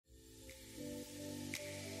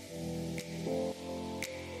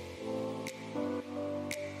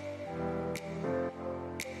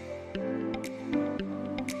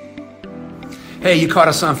Hey, you caught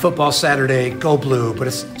us on Football Saturday. Go Blue, but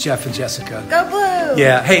it's Jeff and Jessica. Go Blue!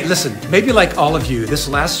 Yeah. Hey, listen, maybe like all of you, this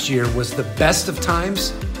last year was the best of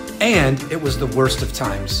times and it was the worst of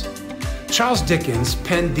times. Charles Dickens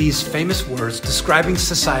penned these famous words describing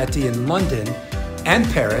society in London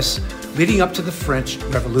and Paris leading up to the French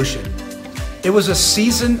Revolution. It was a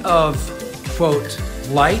season of, quote,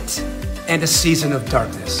 light and a season of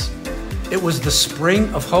darkness. It was the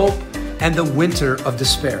spring of hope and the winter of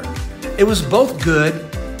despair. It was both good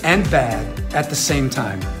and bad at the same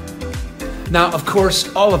time. Now, of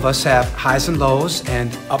course, all of us have highs and lows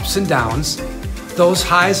and ups and downs. Those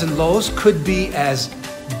highs and lows could be as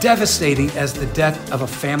devastating as the death of a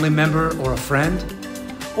family member or a friend,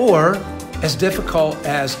 or as difficult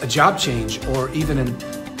as a job change or even an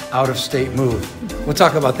out-of-state move. We'll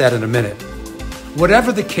talk about that in a minute.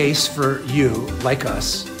 Whatever the case for you, like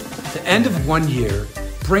us, the end of one year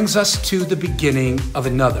brings us to the beginning of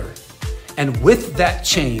another. And with that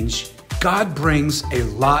change, God brings a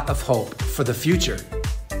lot of hope for the future.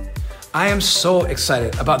 I am so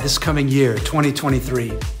excited about this coming year,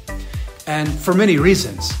 2023, and for many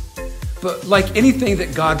reasons. But like anything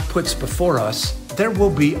that God puts before us, there will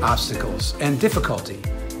be obstacles and difficulty.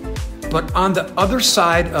 But on the other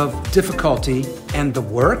side of difficulty and the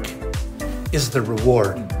work is the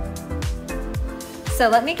reward. So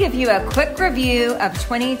let me give you a quick review of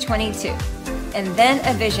 2022. And then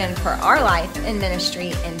a vision for our life and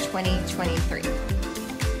ministry in 2023.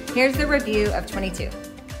 Here's the review of 22.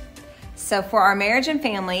 So for our marriage and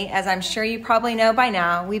family, as I'm sure you probably know by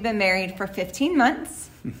now, we've been married for 15 months,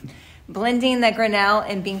 blending the Grinnell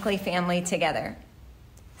and Binkley family together.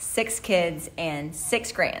 6 kids and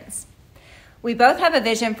 6 grands. We both have a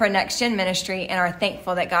vision for Next Gen ministry and are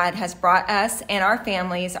thankful that God has brought us and our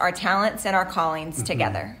families, our talents, and our callings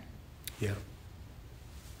together. Yeah.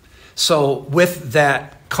 So with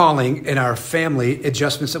that calling in our family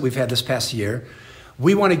adjustments that we've had this past year,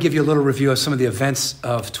 we want to give you a little review of some of the events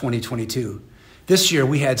of 2022. This year,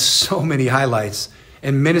 we had so many highlights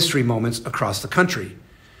and ministry moments across the country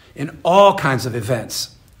in all kinds of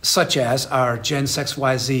events, such as our Gen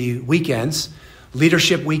XYZ weekends,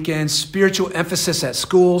 leadership weekends, spiritual emphasis at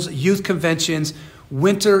schools, youth conventions,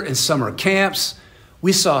 winter and summer camps.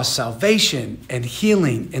 We saw salvation and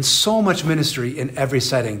healing and so much ministry in every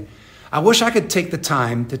setting. I wish I could take the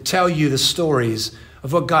time to tell you the stories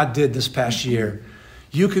of what God did this past year.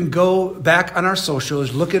 You can go back on our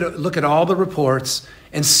socials, look at all the reports,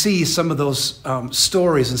 and see some of those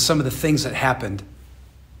stories and some of the things that happened.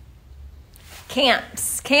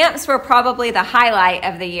 Camps were probably the highlight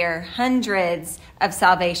of the year. Hundreds of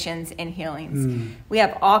salvations and healings. We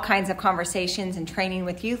have all kinds of conversations and training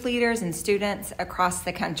with youth leaders and students across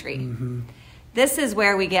the country. This is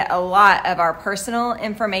where we get a lot of our personal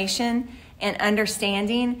information and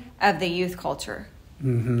understanding of the youth culture.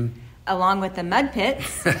 Along with the mud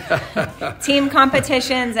pits, team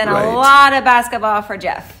competitions, and a lot of basketball for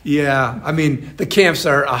Jeff. Yeah, I mean, the camps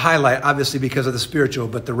are a highlight, obviously, because of the spiritual,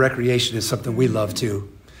 but the recreation is something we love, too.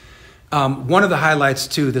 One of the highlights,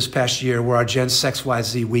 too, this past year were our Gen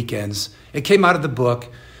XYZ weekends. It came out of the book,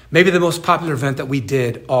 maybe the most popular event that we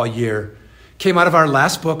did all year. Came out of our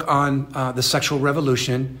last book on the sexual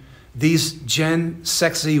revolution. These Gen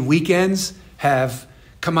XYZ weekends have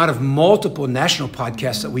come out of multiple national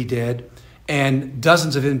podcasts that we did and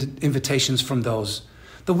dozens of invitations from those.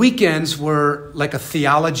 The weekends were like a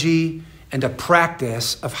theology and a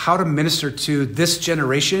practice of how to minister to this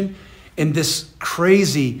generation in this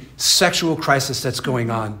crazy sexual crisis that's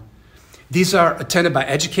going on. These are attended by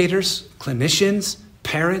educators, clinicians,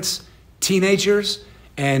 parents, teenagers,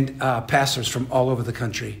 and pastors from all over the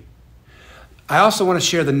country. I also want to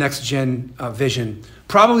share the Next Gen vision.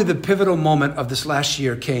 Probably the pivotal moment of this last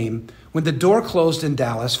year came when the door closed in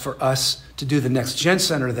Dallas for us to do the Next Gen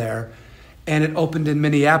Center there, and it opened in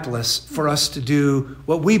Minneapolis for us to do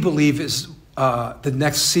what we believe is the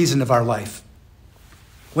next season of our life.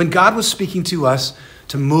 When God was speaking to us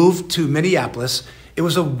to move to Minneapolis, it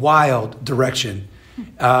was a wild direction.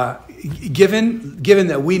 Given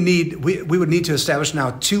that we would need to establish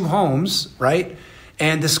now 2 homes, right?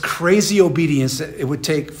 And this crazy obedience that it would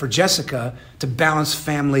take for Jessica to balance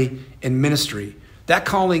family and ministry. That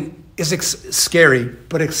calling is scary,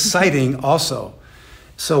 but exciting also.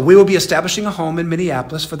 So we will be establishing a home in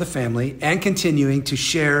Minneapolis for the family and continuing to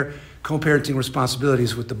share co-parenting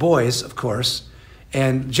responsibilities with the boys, of course.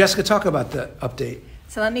 And Jessica, talk about the update.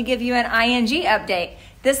 So let me give you an ING update.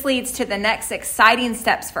 This leads to the next exciting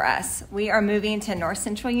steps for us. We are moving to North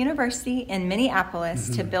Central University in Minneapolis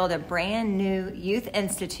to build a brand new youth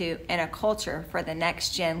institute and a culture for the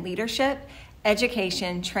next gen leadership,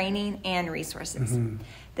 education, training, and resources.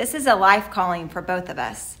 This is a life calling for both of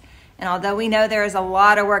us. And although we know there is a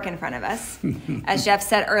lot of work in front of us, as Jeff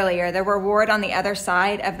said earlier, the reward on the other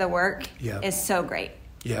side of the work is so great.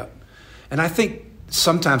 Yeah. And I think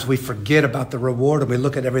sometimes we forget about the reward and we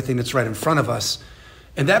look at everything that's right in front of us.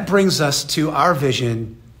 And that brings us to our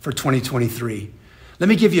vision for 2023. Let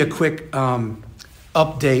me give you a quick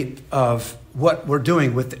update of what we're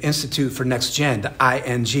doing with the Institute for Next Gen, the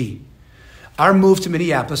ING. Our move to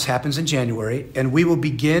Minneapolis happens in January, and we will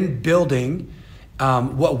begin building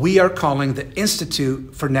what we are calling the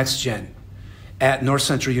Institute for Next Gen at North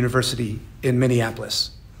Central University in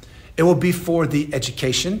Minneapolis. It will be for the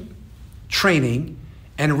education, training,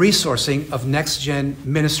 and resourcing of Next Gen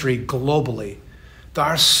ministry globally. There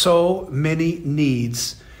are so many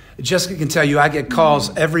needs. Jessica can tell you I get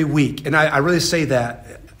calls every week, and I really say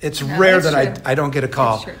that. It's rare that I don't get a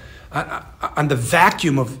call on the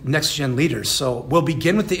vacuum of Next Gen leaders. So we'll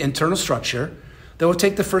begin with the internal structure. That will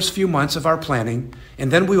take the first few months of our planning, and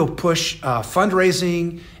then we will push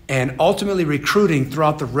fundraising and ultimately recruiting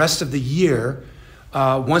throughout the rest of the year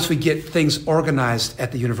once we get things organized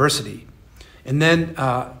at the university. And then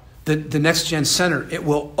the Next Gen Center, it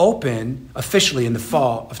will open officially in the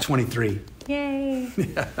fall of 23. Yay.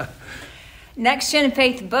 Next Gen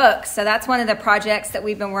Faith book. So that's one of the projects that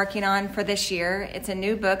we've been working on for this year. It's a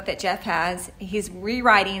new book that Jeff has. He's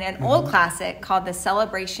rewriting an old classic called The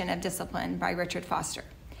Celebration of Discipline by Richard Foster.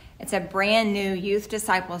 It's a brand new youth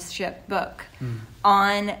discipleship book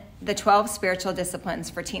on the 12 spiritual disciplines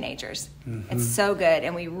for teenagers. It's so good.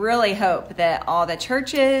 And we really hope that all the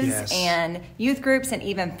churches and youth groups and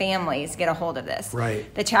even families get a hold of this.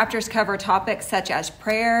 Right. The chapters cover topics such as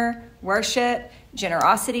prayer, worship,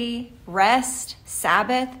 generosity, rest,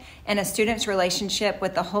 Sabbath, and a student's relationship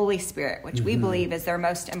with the Holy Spirit, which we believe is their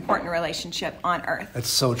most important relationship on earth. That's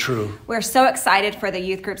so true. We're so excited for the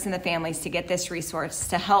youth groups and the families to get this resource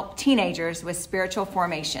to help teenagers with spiritual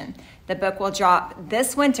formation. The book will drop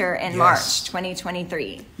this winter in March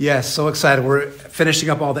 2023. Yes, so excited. We're finishing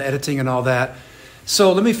up all the editing and all that.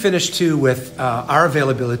 So let me finish too with our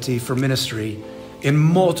availability for ministry in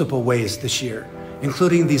multiple ways this year,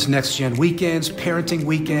 including these Next Gen weekends, parenting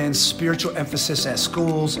weekends, spiritual emphasis at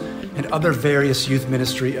schools, and other various youth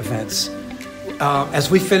ministry events.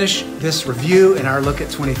 As we finish this review and our look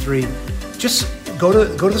at 23, just go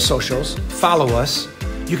to the socials, follow us.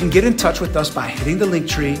 You can get in touch with us by hitting the link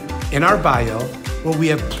tree in our bio, where we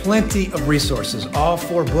have plenty of resources. All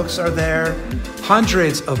 4 books are there,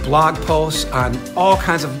 hundreds of blog posts on all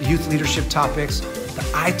kinds of youth leadership topics, the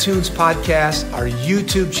iTunes podcast, our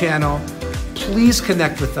YouTube channel. Please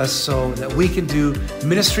connect with us so that we can do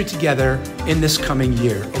ministry together in this coming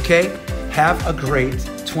year, okay? Have a great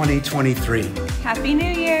 2023. Happy New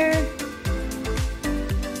Year.